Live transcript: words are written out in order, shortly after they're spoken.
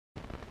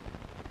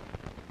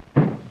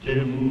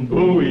Jim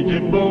Bowie,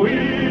 Jim Bowie,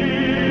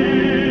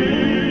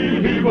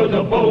 he was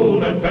a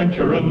bold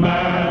adventuring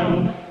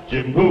man.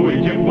 Jim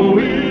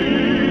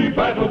Bowie,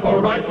 battled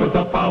for right with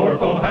a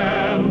powerful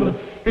hand.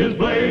 His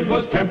blade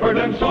was tempered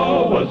and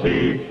so was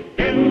he.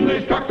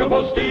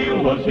 Indestructible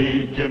steel was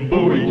he. Jim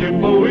Bowie,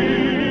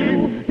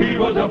 he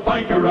was a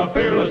fighter, a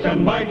fearless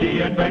and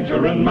mighty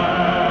adventuring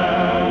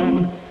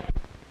man.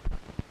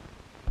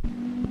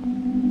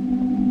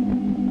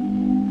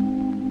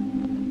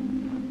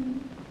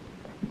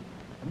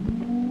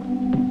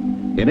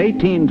 In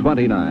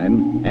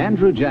 1829,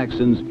 Andrew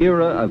Jackson's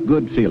era of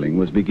good feeling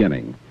was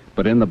beginning.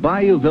 But in the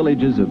bayou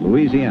villages of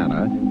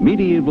Louisiana,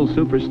 medieval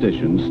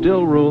superstition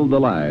still ruled the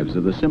lives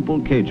of the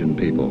simple Cajun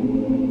people.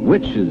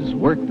 Witches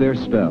worked their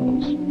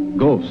spells.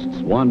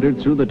 Ghosts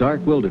wandered through the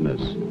dark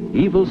wilderness.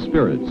 Evil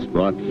spirits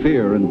brought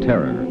fear and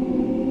terror.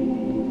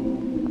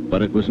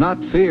 But it was not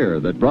fear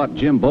that brought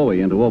Jim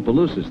Bowie into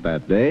Opelousas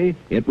that day.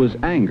 It was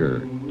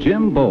anger.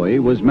 Jim Bowie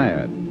was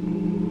mad.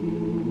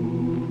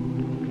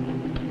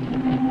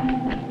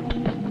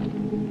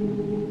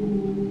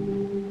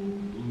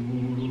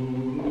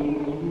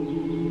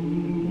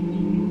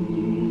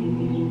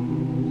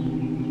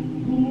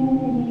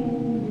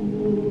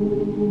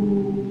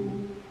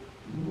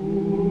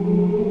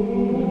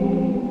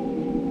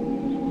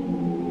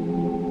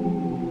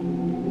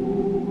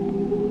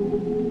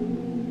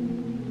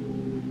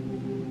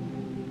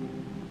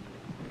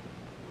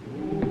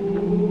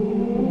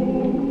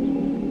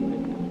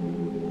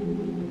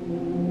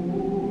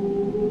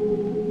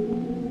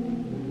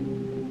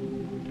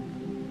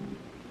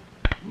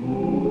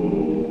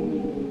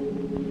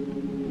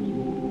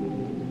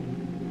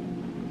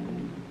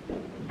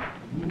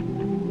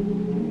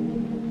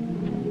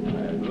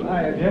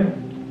 Hiya,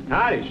 Jim.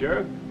 Howdy,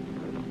 Sheriff.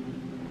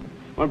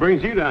 What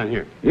brings you down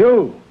here?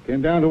 You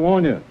came down to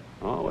warn you.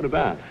 Oh, what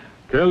about?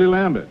 Curly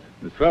Lambert,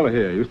 this fella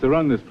here, used to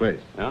run this place.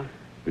 Yeah?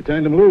 We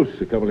turned him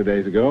loose a couple of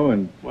days ago,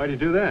 and... Why'd you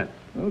do that?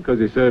 Well, because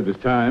he served his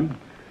time.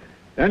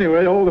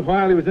 Anyway, all the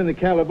while he was in the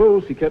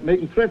calaboose, he kept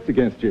making threats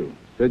against you.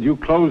 Said you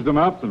closed him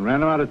up and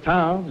ran him out of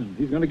town, and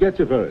he's going to get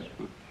you for it.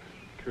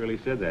 Curly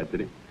said that, did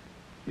he?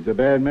 He's a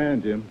bad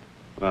man, Jim.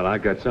 Well, I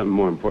got something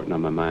more important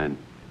on my mind.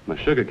 My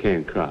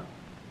sugarcane crop.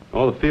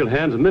 All the field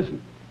hands are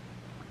missing.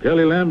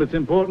 Curly Lambert's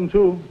important,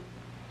 too.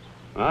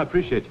 Well, I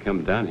appreciate you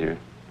coming down here.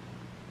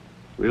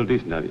 Real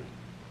decent of you.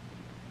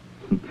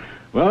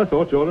 Well, I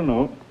thought you ought to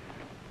know.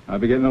 I'll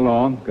be getting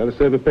along. Got to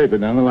save a paper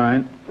down the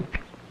line.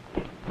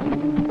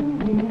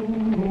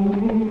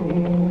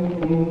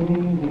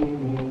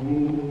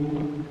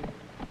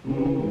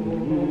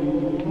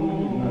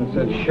 I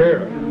said,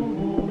 Sheriff,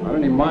 why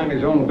didn't he mind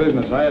his own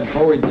business? I had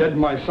Bowie dead in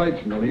my sights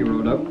until he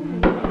rode up.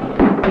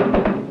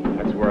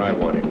 That's where I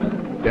want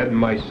him. Dead in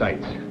my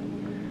sights.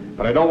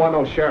 But I don't want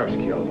no sheriffs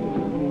killed.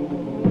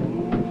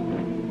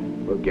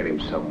 We'll get him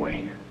some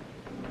way.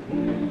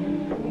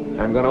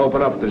 I'm gonna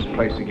open up this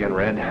place again,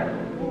 Red.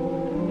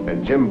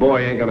 And Jim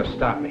Bowie ain't gonna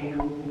stop me.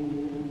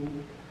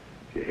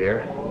 You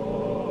hear?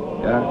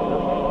 Yeah?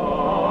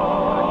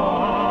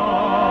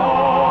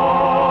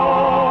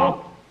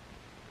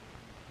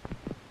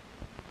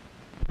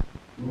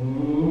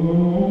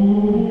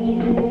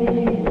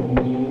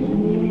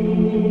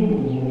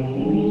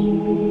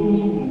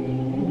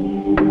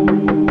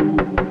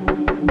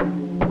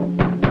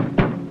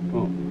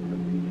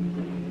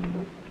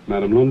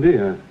 Madame Lundy,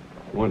 I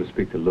want to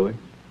speak to Louis.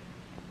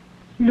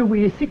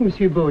 Louis is sick,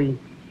 Monsieur Bowie.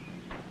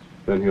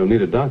 Then he'll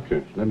need a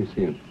doctor. Let me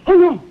see him. Oh,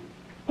 no.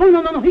 Oh,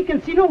 no, he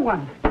can see no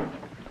one.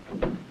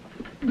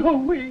 Go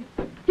away.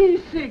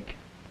 He's sick.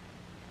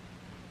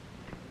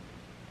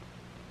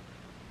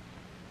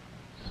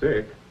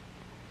 Sick?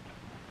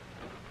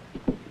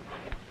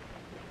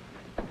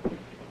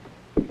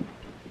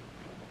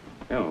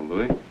 Hello,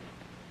 Louis.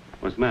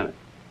 What's the matter?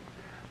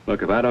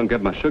 Look, if I don't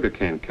get my sugar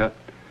cane cut,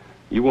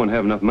 you won't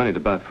have enough money to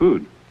buy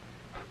food.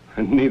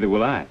 And neither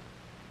will I.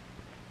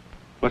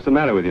 What's the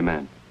matter with you,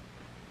 man?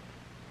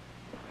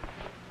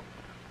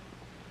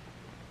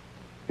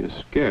 You're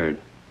scared.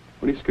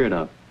 What are you scared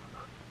of?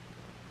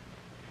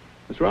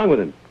 What's wrong with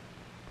him?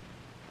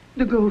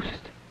 The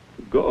ghost.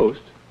 The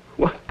ghost?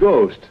 What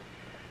ghost?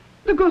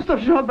 The ghost of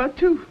Jean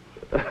Batoo.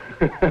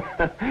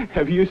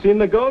 Have you seen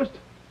the ghost?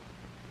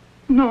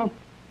 No.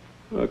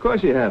 Well, of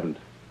course you haven't.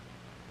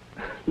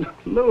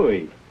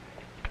 Louis,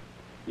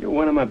 you're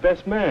one of my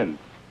best men.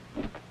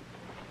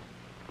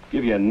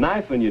 Give you a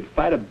knife and you'd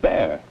fight a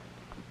bear.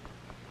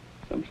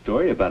 Some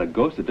story about a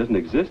ghost that doesn't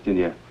exist and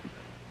you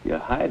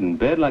hide in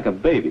bed like a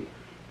baby.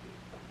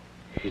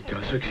 He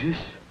does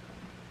exist.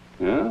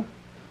 Yeah?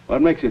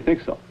 What makes you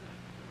think so?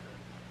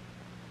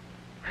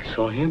 I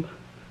saw him.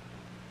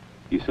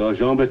 You saw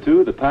Jean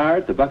Batoo, the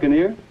pirate, the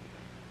buccaneer?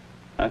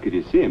 How could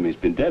you see him? He's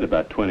been dead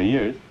about 20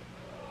 years.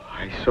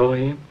 I saw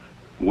him.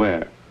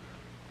 Where?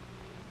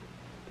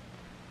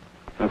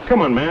 Now,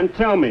 come on, man,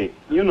 tell me.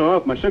 You know,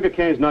 if my sugar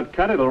cane's not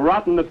cut, it'll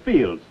rot in the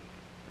fields.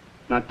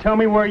 Now, tell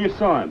me where you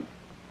saw him.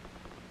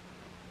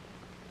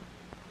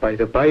 By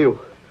the bayou.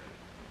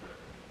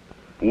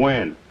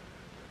 When?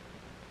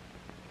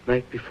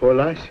 Night before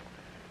last.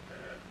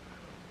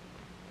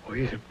 Oh,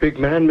 he's a big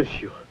man,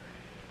 monsieur.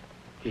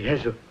 He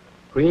has a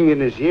ring in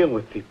his ear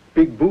with the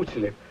big boots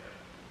and a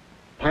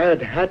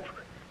pirate hat.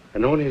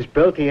 And on his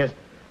belt he has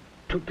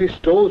 2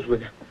 pistols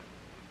with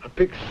a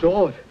big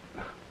sword.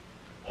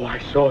 Oh, I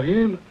saw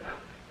him.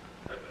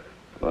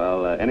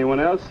 Well, anyone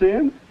else see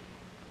him?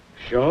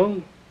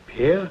 Jean,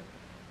 Pierre,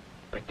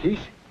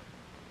 Baptiste.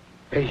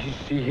 Hey, you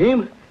see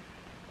him?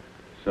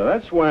 So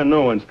that's why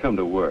no one's come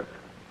to work.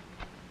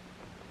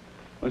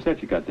 What's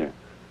that you got there?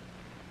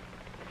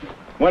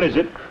 What is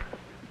it?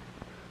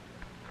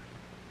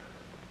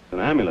 It's an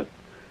amulet.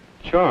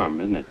 Charm,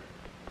 isn't it?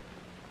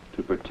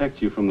 To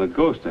protect you from the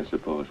ghost, I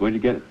suppose. Where'd you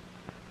get it?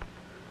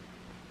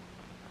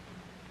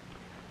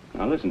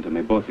 Now listen to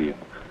me, both of you.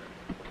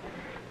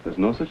 There's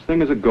no such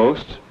thing as a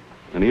ghost,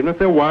 and even if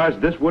there was,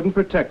 this wouldn't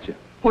protect you.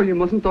 Oh, you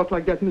mustn't talk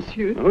like that,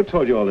 monsieur. Now, who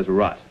told you all this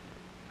rot?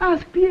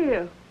 Ask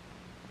Pierre.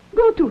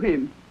 Go to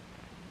him.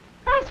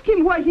 Ask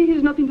him why he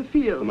is not in the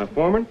field. My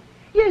foreman?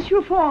 Yes,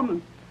 your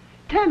foreman.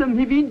 Tell him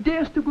if he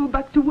dares to go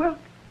back to work,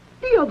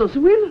 the others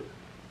will.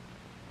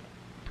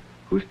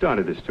 Who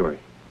started this story?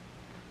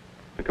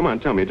 Now, come on,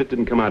 tell me. It just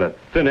didn't come out of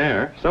thin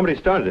air. Somebody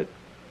started it.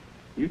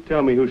 You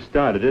tell me who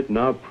started it, and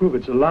I'll prove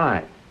it's a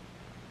lie.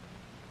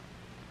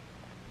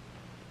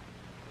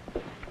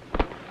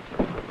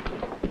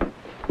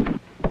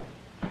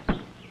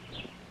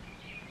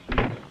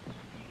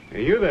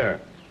 Hey, you there.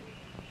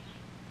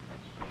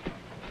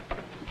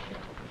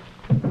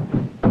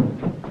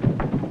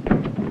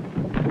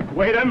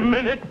 Wait a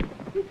minute.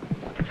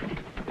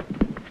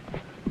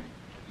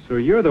 So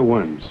you're the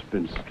ones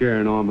been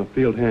scaring all my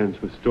field hands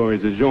with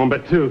stories of Jean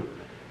Batoo.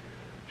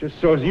 Just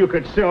so as you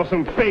could sell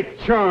some fake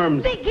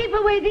charms. They keep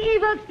away the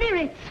evil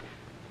spirits.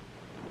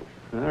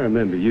 I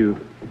remember you.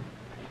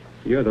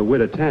 You're the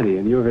widow Tanny,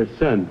 and you're her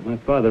son. My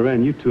father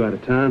ran you two out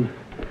of town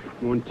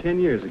more than 10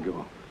 years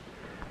ago.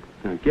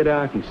 Now get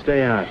out and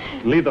stay out.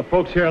 And leave the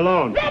folks here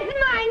alone. That's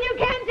mine. You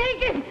can't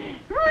take it.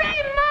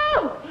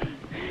 Raymond!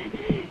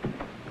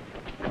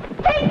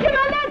 Teach him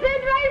a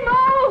lesson,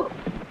 Raymond!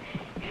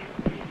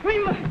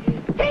 Raymond!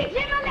 Teach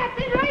him a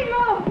lesson,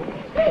 Raymond!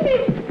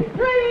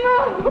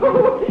 Raymond!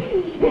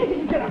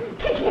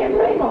 Kick him,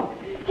 Raymond!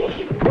 Kick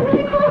him, Raymond!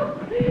 Raymond! Raymond!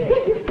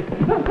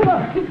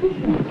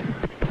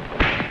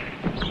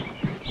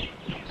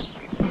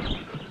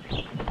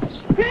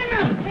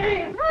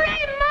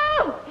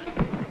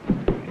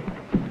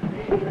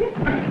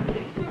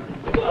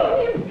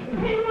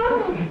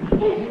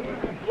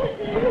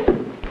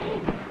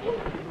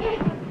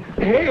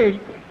 Hey!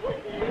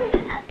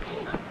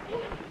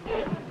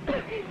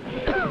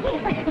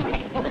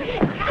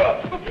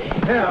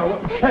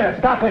 Here,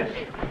 stop it!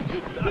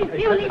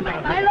 You leave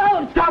my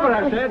alone! Stop it,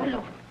 I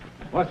said!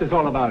 What's this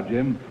all about,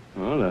 Jim?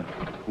 Well,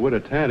 widow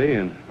Tanny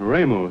and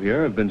Raymond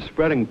here have been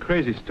spreading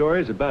crazy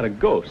stories about a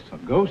ghost. A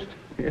ghost?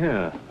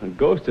 Yeah, a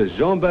ghost of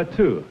Jean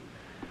Batoo.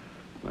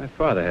 My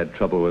father had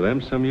trouble with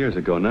them some years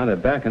ago. Now they're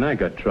back and I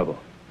got trouble.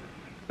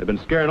 They've been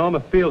scaring all my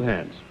field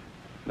hands.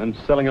 Then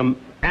selling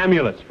them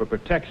amulets for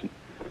protection.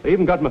 They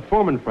even got my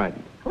foreman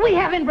frightened. We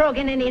haven't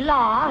broken any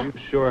law. You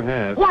sure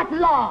have. What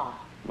law?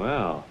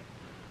 Well,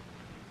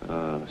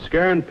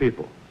 scaring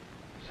people.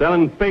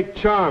 Selling fake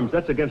charms.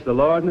 That's against the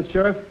law, isn't it,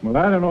 Sheriff? Well,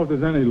 I don't know if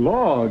there's any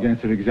law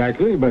against it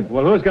exactly, but...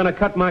 Well, who's going to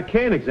cut my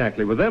cane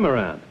exactly with them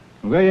around?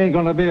 Well, they ain't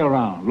going to be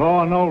around.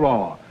 Law or no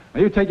law.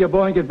 Now, you take your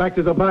boy and get back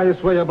to the bayou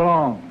where you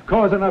belong.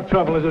 Cause enough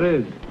trouble as it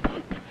is.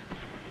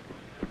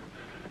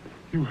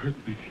 You hurt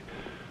me.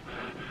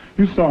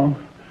 You saw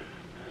him.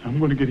 I'm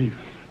going to get even.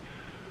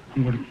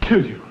 I'm going to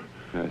kill you.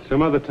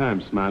 Some other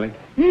time, Smiley.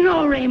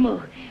 No,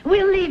 Raymond.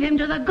 We'll leave him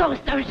to the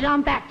ghost of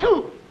Jean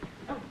Batoo.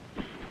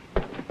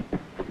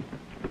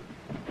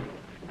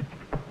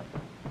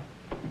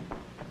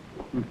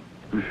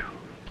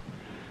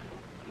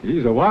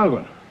 He's a wild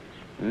one.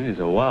 He's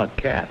a wild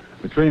cat.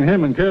 Between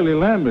him and Curly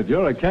Lambert,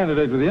 you're a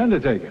candidate for the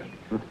undertaker.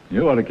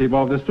 You ought to keep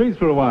off the streets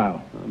for a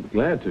while. I'm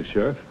glad to,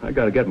 Sheriff. I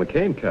got to get my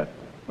cane cut.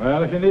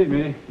 Well, if you need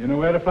me, you know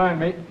where to find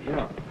me.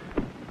 Yeah.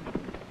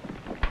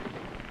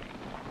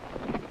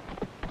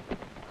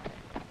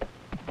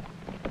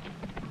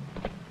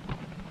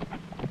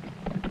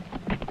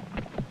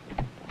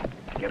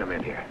 Get him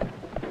in here.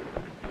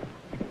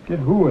 Get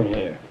who in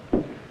here?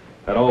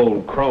 That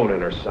old crone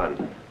and her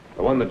son.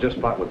 The one that just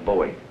fought with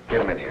Bowie.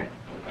 Get him in here.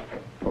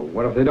 Well,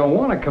 what if they don't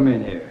want to come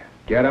in here?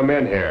 Get him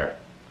in here.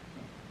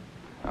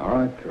 All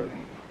right, Curly.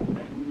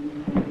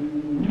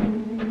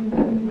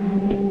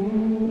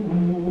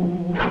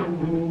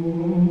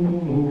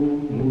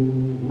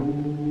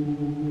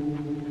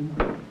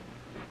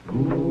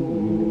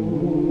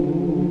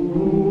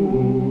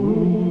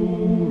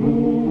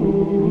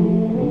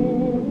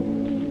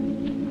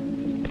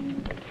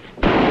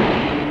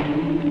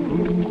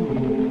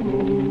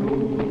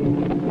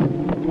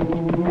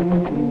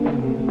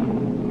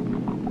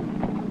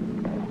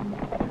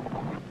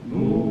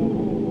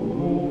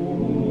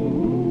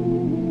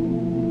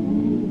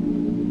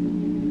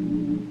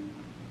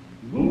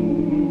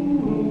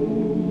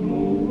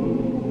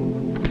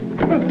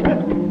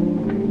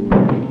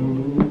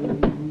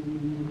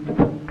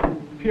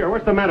 Pierre,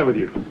 what's the matter with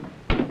you?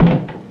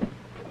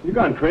 You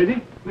gone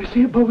crazy?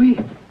 Monsieur Bowie.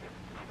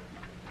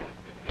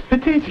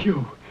 It is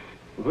you.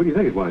 Well, who do you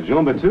think it was?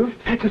 Jean Batoo?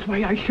 That is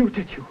why I shoot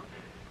at you.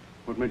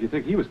 What made you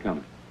think he was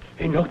coming?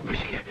 A note,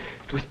 monsieur.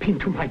 It was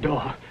pinned to my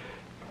door.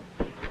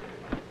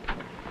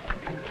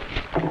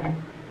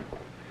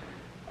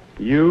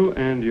 You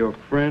and your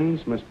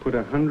friends must put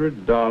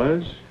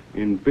 $100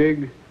 in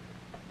big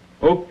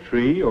oak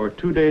tree, or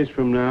 2 days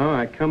from now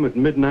I come at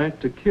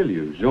midnight to kill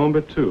you, Jean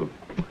Batoo.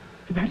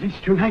 That is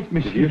tonight,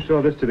 monsieur. Did you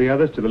show this to the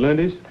others, to the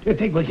Lundys?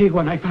 They were here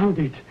when I found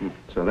it.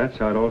 So that's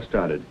how it all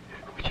started.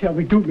 What shall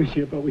we do,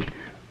 Monsieur Bowie?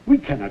 We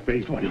cannot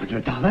raise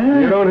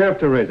 $100. You don't have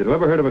to raise it.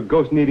 Whoever heard of a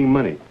ghost needing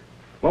money?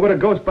 What would a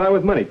ghost buy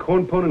with money?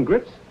 Corn, pone, and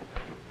grits?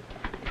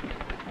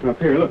 Up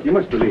here, look, you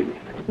must believe me.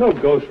 No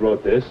ghost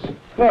wrote this.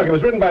 Look, it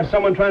was written by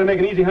someone trying to make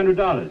an easy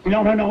 $100.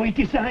 No, it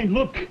is signed,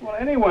 look. Well,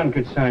 anyone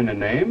could sign the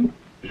name.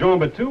 Jean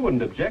Batoo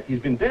wouldn't object. He's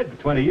been dead for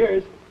 20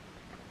 years.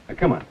 Now,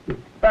 come on.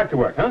 Back to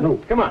work, huh? No.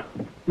 Come on.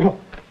 No.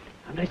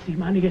 Unless the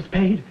money is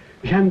paid,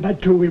 Jean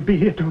Batoo will be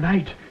here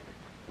tonight.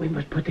 We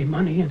must put the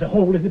money in the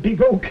hole in the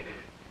big oak.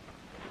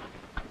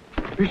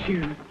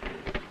 Monsieur,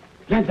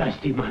 lend us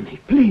the money,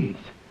 please.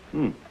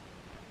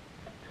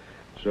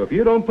 So if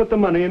you don't put the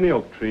money in the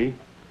oak tree,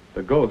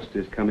 the ghost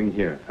is coming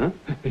here, huh?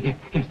 Yes,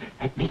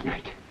 at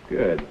midnight.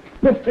 Good.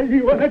 But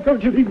you are not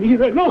going to leave me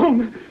here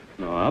alone.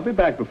 No, I'll be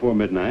back before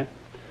midnight.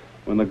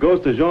 When the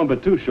ghost of Jean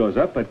Batoo shows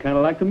up, I'd kind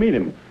of like to meet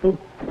him. Oh.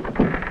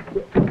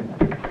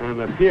 I'm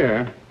up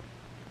here.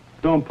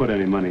 Don't put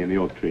any money in the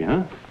oak tree,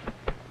 huh?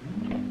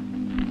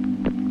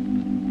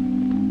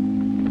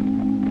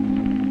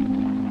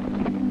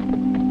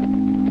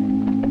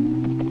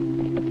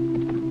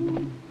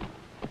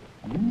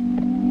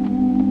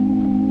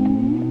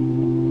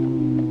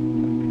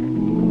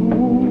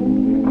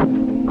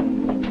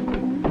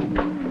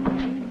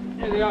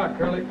 Here they are,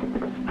 Curly.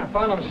 I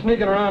found them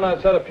sneaking around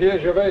outside of Pierre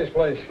Gervais'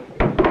 place.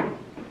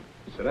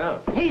 Sit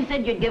down. He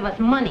said you'd give us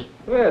money.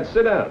 Go ahead,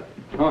 sit down.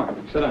 All right,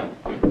 sit down.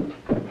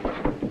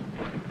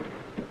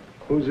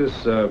 Who's this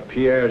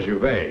Pierre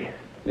Gervais?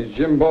 He's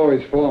Jim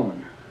Bowie's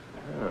foreman.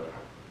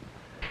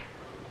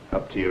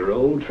 Up to your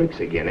old tricks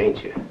again,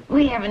 ain't you?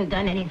 We haven't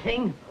done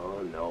anything.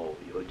 Oh, no.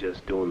 You're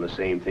just doing the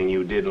same thing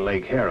you did in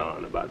Lake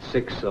Huron about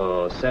 6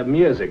 or 7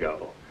 years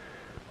ago.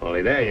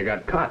 Only there you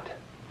got caught.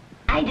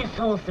 I just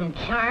sold some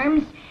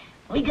charms.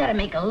 We gotta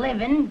make a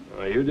living.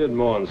 Oh, you did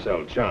more than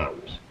sell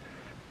charms.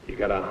 You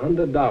got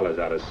 $100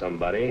 out of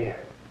somebody,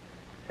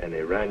 and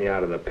they ran you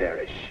out of the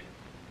parish.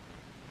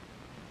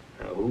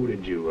 Now, who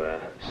did you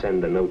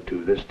send the note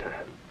to this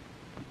time?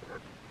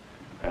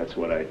 That's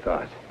what I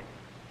thought.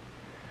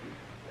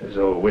 This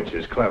old witch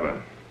is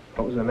clever.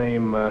 What was the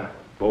name,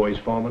 Bowie's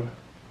foreman?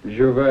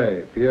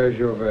 Gervais, Pierre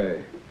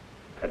Gervais.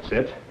 That's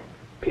it.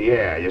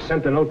 Pierre. You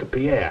sent the note to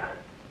Pierre.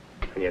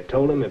 And you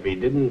told him if he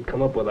didn't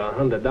come up with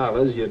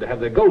 $100, you'd have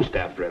the ghost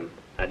after him.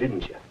 Now,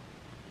 didn't you?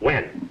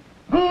 When?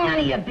 None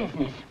of your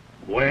business.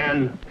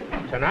 When?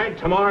 Tonight?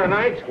 Tomorrow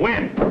night?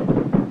 When?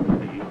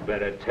 You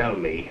better tell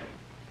me.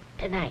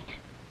 Tonight.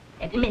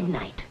 At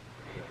midnight.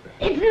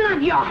 It's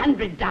not your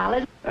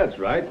 $100. That's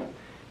right.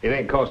 It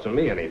ain't costing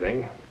me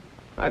anything.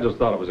 I just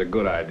thought it was a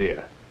good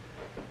idea.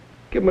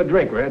 Give him a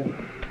drink, Red.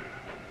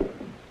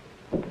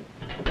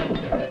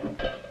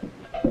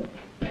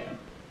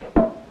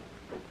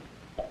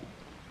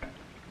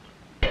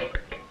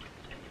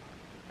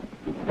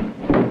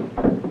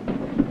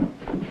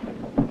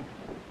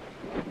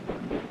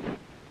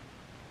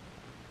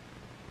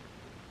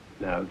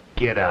 Now,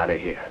 get out of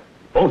here.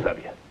 Both of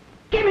you.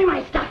 Give me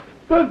my stuff.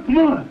 Come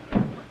on.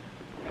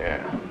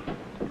 Yeah.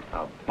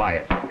 I'll buy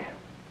it from you.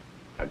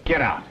 Now,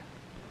 get out.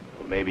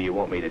 Well, maybe you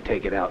want me to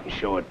take it out and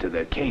show it to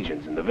the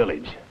Cajuns in the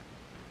village.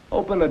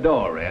 Open the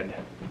door, Red.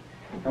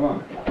 Come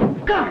on.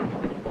 Go on.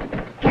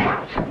 Get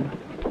out.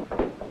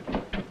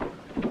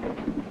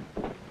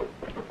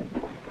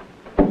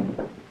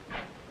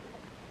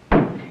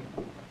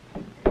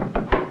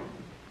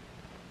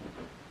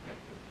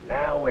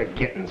 Now we're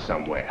getting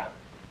somewhere.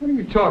 What are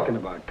you talking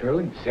about,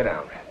 Curly? Sit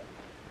down, Red.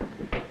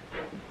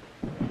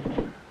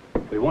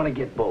 We want to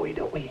get Bowie,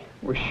 don't we?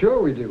 Well,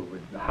 sure we do.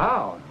 But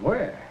how and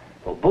where?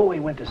 Well, Bowie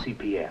went to see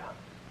Pierre,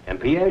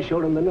 and Pierre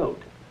showed him the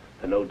note.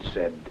 The note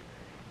said,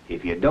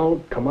 if you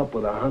don't come up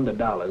with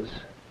 $100,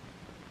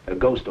 a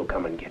ghost will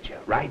come and get you,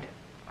 right?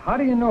 How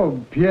do you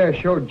know Pierre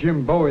showed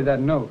Jim Bowie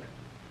that note?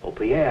 Well,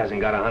 Pierre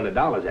hasn't got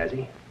 $100, has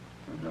he?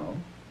 No.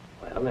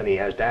 Well, then he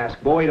has to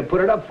ask Bowie to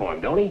put it up for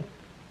him, don't he?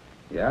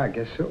 Yeah, I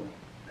guess so.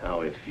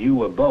 Now, if you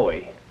were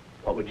Bowie,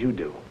 what would you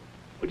do?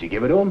 Would you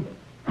give it to him?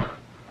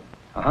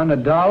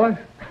 $100?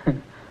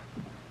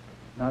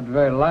 Not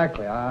very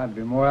likely. I'd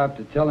be more apt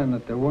to tell him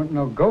that there weren't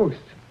no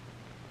ghosts.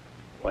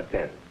 What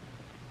then?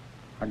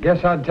 I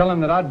guess I'd tell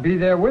him that I'd be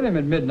there with him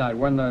at midnight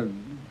when the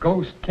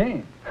ghost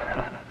came.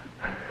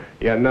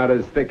 You're not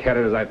as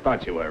thick-headed as I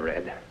thought you were,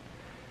 Red.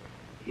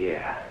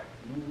 Yeah.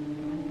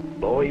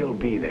 Bowie will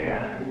be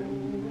there.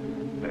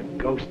 The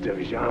ghost of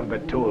Jean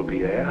Batoo will be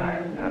there,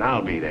 and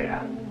I'll be there.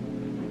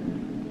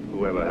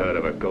 Whoever heard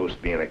of a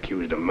ghost being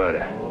accused of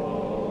murder?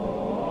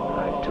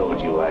 I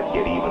told you I'd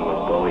get even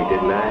with Bowie,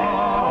 didn't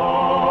I?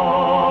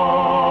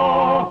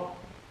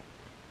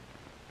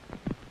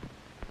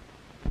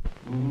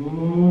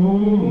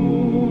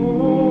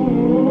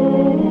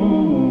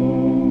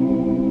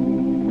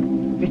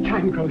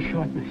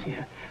 what,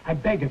 monsieur? I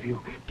beg of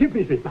you, give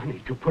me the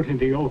money to put in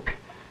the oak.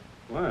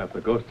 Well, if the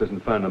ghost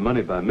doesn't find the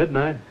money by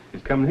midnight,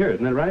 he's coming here,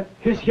 isn't that right?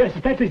 Yes,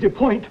 that is the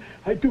point.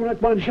 I do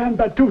not want Jean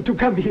Batoo to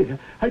come here.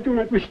 I do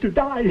not wish to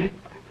die.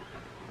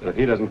 But if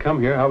he doesn't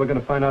come here, how are we going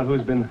to find out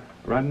who's been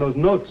writing those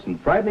notes and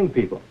frightening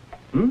people?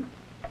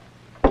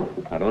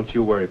 Now, don't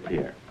you worry,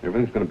 Pierre.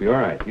 Everything's going to be all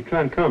right. You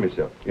try and calm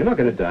yourself. You're not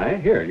going to die.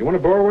 Here, you want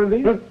to borrow one of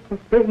these? No.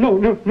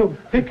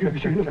 Thank you,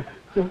 monsieur.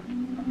 No.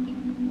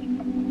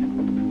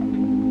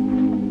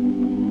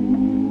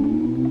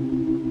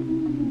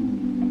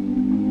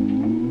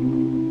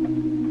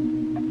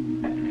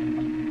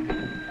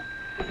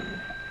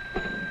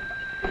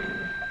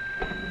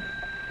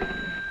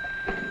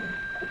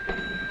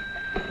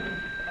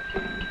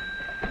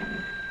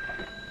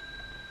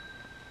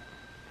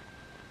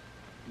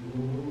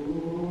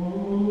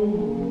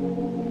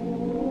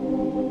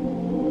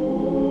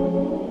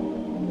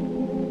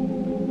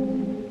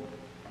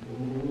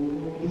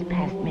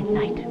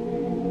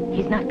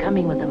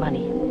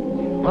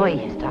 Bowie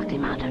has talked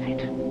him out of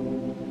it.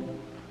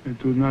 I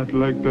do not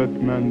like that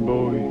man,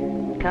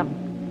 Bowie.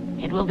 Come.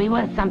 It will be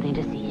worth something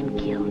to see him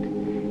killed.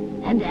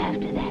 And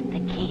after that, the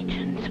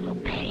Cajuns will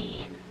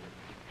pay.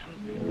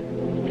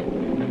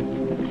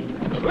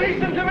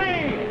 Listen to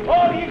me,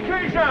 all ye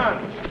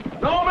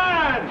Cajuns! No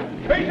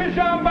man faces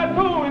Jean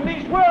Batoo in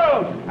this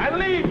world and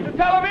leaves to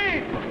Tel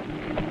Aviv!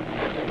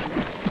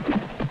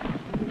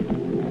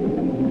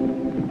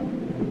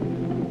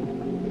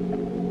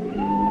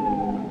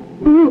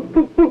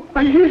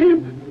 I hear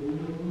him.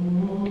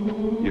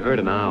 You heard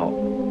an owl.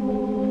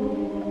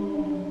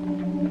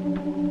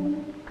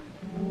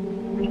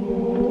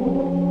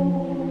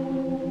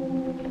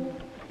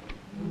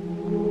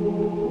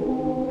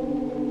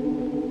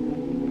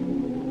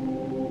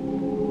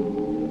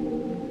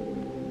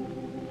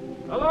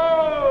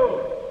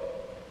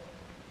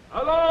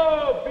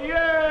 Hello,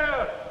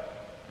 Pierre!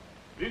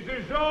 This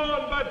is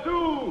Jean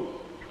Batoo.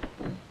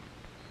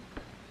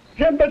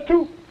 Jean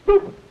Batoo.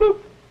 Boop, boop.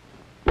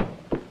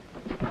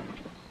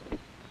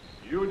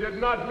 You did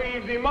not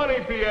leave the money,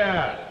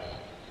 Pierre.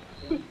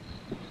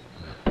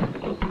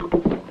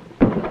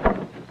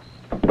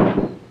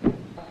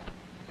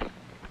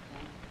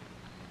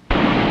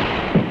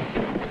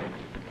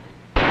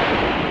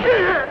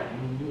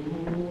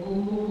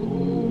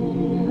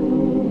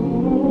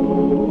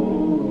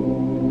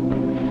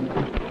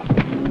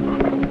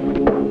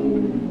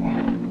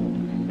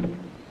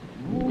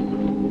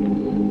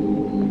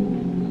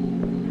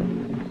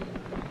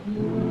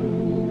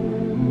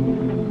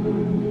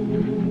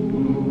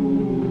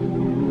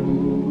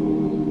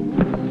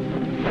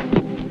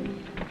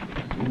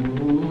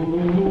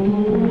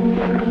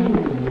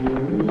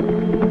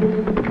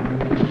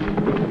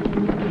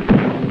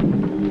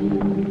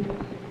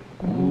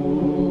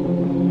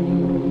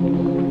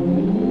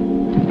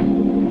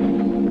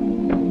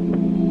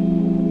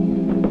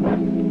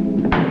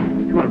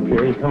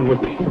 Come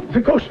with me. The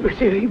ghost,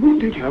 monsieur, he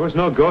wounded you. There was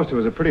no ghost. It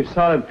was a pretty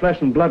solid flesh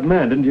and blood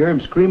man. Didn't you hear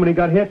him scream when he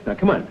got hit? Now,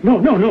 come on.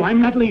 No,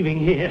 I'm not leaving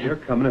here. You're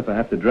coming if I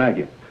have to drag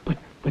you.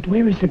 But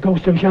where is the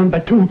ghost of Jean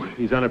Batoo?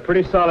 He's on a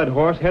pretty solid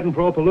horse heading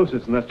for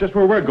Opelousas, and that's just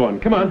where we're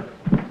going. Come on.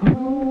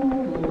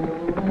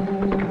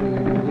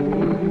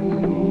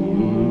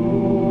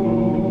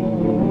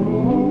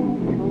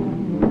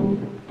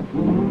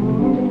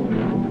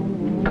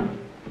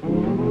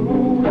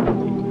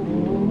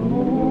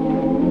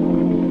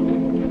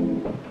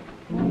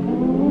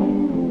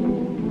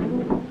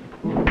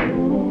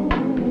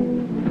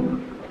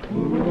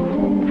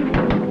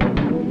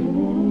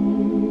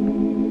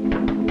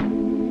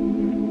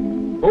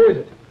 Who is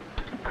it?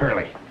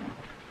 Curly.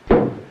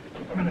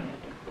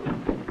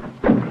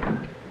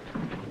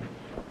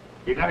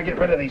 You gotta get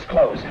rid of these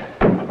clothes.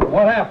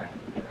 What happened?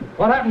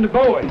 What happened to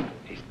Bowie?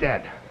 He's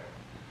dead.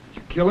 Did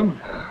you kill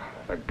him?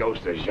 The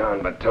ghost of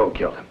Jean Batoo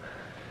killed him.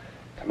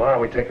 Tomorrow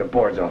we take the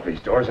boards off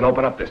these doors and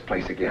open up this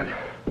place again.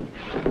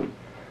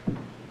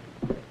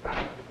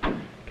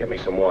 Get me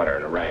some water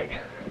and a rag.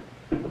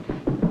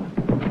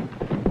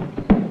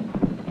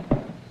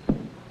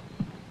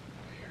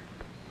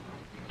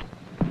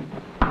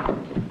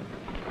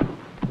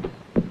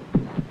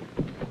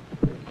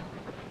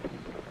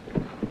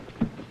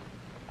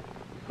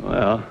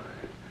 Well,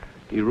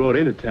 he rode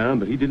into town,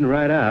 but he didn't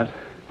ride out.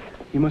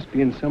 He must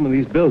be in some of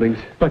these buildings.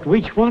 But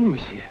which one,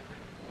 monsieur?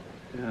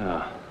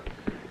 Yeah.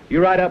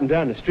 You ride up and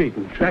down the street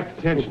and attract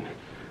attention.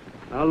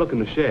 I'll look in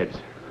the sheds.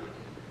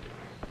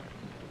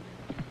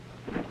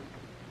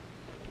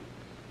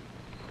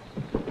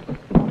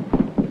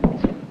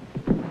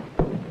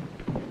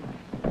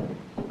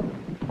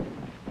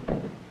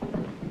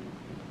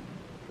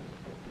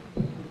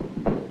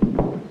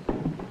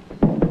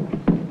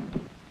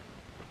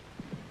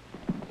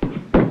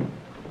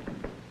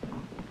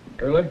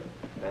 Curly?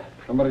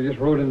 Somebody just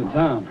rode into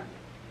town.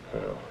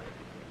 Well,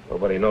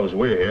 nobody knows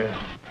we're here,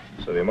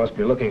 so they must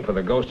be looking for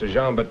the ghost of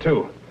Jean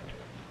Batoo.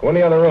 Go in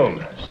the other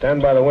room,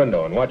 stand by the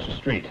window, and watch the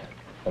street.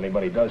 If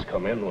anybody does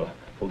come in,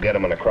 we'll get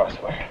him in a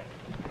crossfire.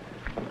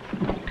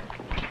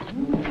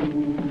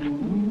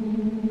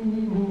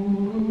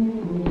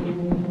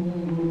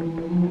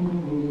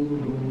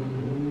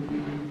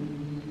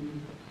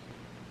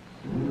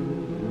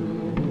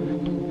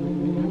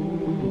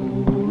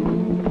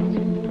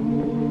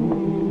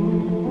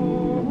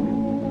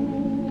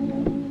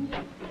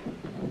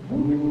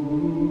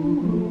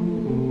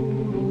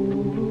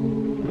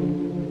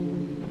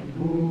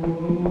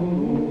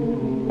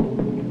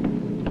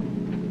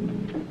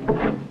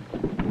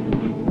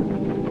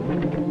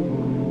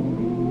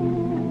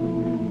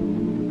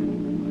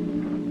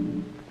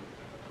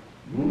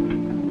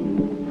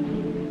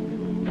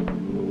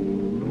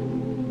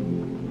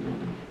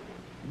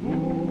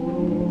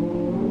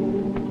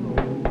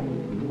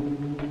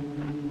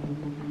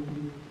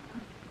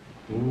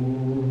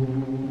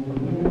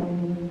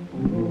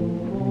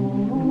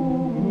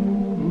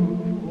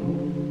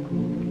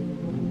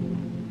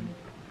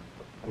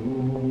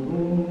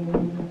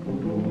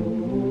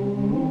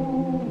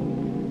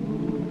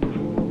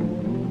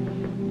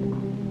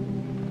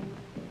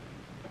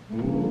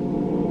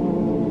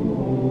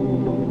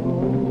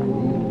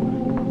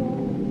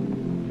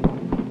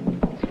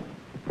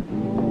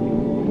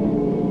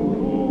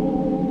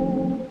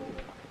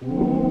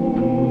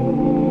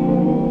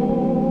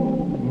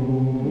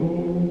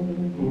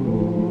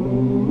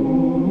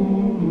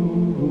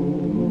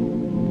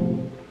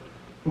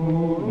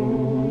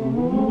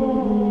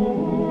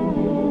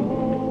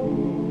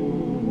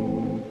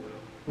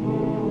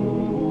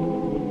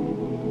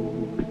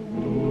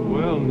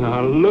 Well,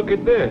 now look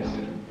at this.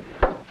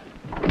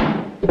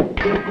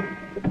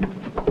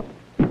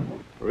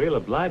 Real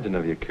obliging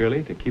of you,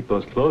 Curly, to keep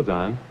those clothes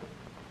on.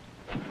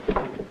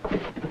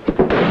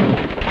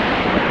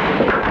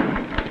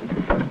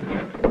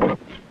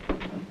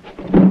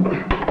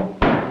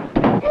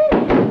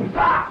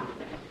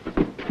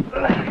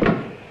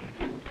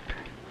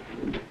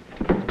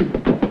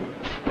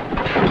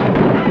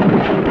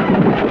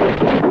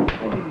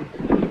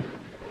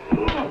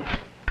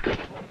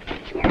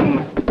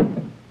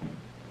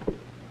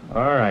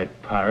 All right,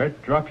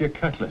 pirate, drop your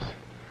cutlass.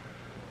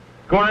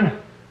 Go on.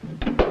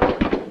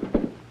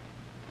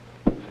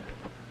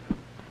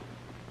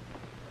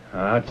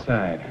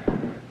 Outside.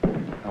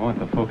 I want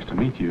the folks to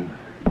meet you.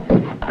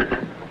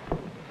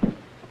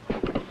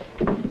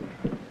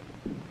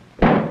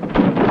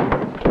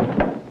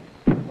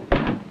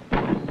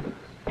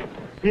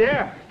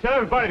 Pierre, tell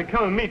everybody to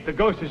come and meet the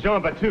ghost of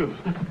Jean Batoo.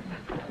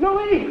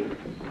 Louis!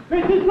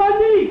 Mrs.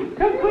 Lundy!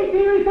 Come quick,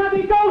 here is not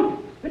a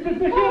ghost! It is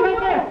Monsieur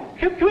Lambert!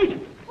 Come quick!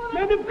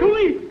 Madame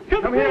Couille!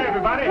 Come here,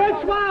 everybody.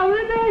 Francois,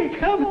 Rene!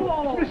 Come!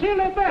 Monsieur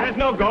Lambert! There's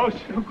no ghost.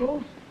 No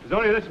ghost? There's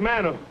only this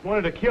man who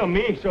wanted to kill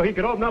me so he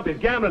could open up his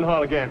gambling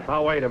hall again.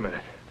 Now, wait a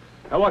minute.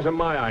 That wasn't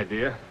my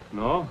idea.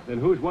 No? Then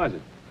whose was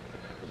it?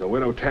 It was a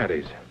widow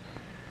Tanty's.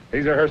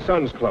 These are her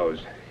son's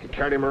clothes. He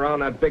carried him around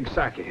that big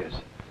sack of his.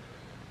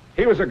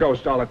 He was a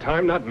ghost all the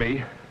time, not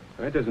me.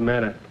 That doesn't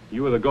matter.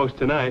 You were the ghost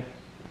tonight.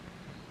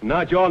 And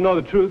now that you all know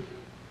the truth,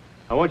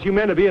 I want you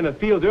men to be in the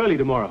field early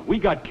tomorrow. We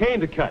got cane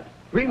to cut.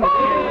 See you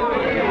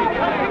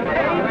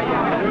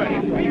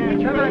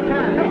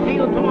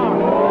tomorrow.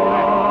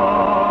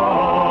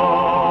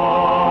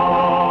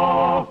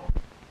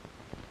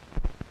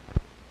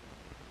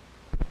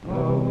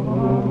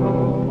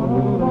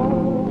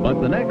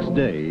 But the next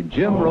day,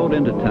 Jim rode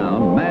into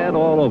town mad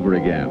all over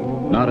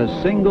again. Not a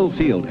single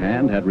field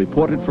hand had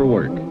reported for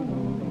work.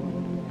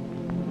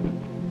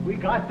 We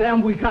got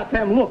them.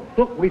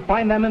 Look, we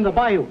find them in the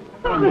bayou.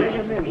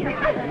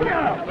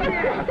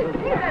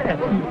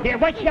 Yeah,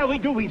 what shall we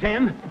do with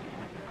them?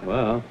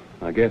 Well,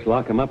 I guess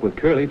lock him up with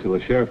Curly till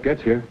the sheriff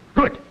gets here.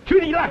 Good. To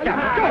the locker.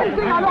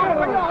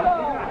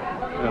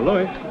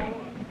 Louis,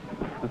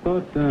 I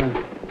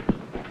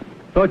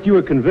thought you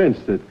were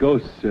convinced that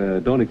ghosts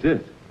don't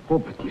exist. Oh,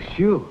 but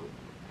monsieur,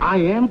 I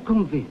am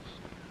convinced.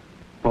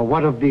 But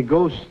what of the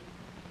ghost?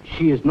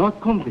 She is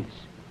not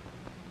convinced.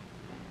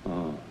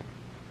 Oh.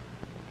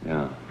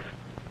 Yeah.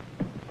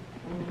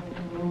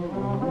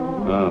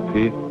 Oh,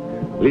 Pete.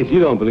 At least you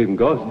don't believe in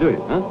ghosts, do you,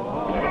 huh?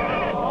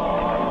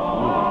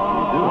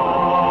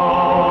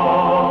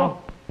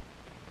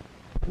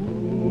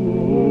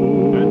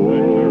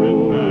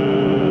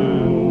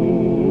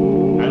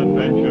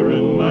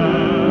 Adventuring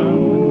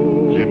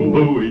man, Jim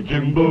Bowie,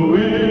 Jim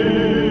Bowie.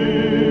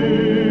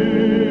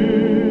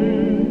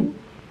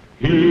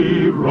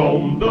 He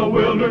roamed the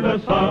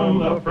wilderness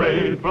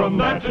unafraid, from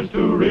Natchez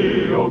to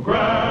Rio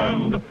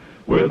Grande.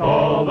 With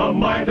all the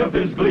might of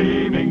his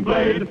gleaming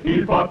blade,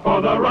 he fought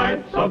for the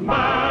rights of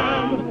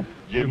man.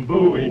 Jim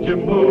Bowie,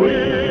 Jim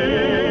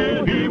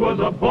Bowie, he was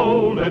a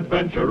bold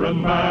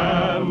adventuring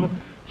man.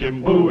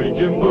 Jim Bowie,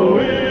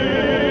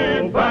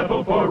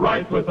 battled for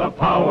right with a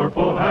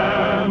powerful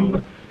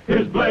hand.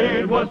 His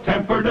blade was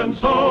tempered and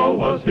so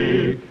was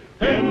he.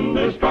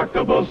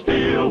 Indestructible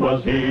steel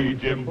was he.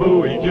 Jim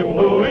Bowie,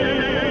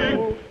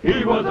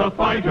 he was a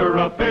fighter,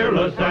 a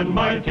fearless and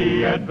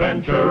mighty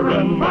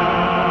adventuring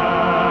man.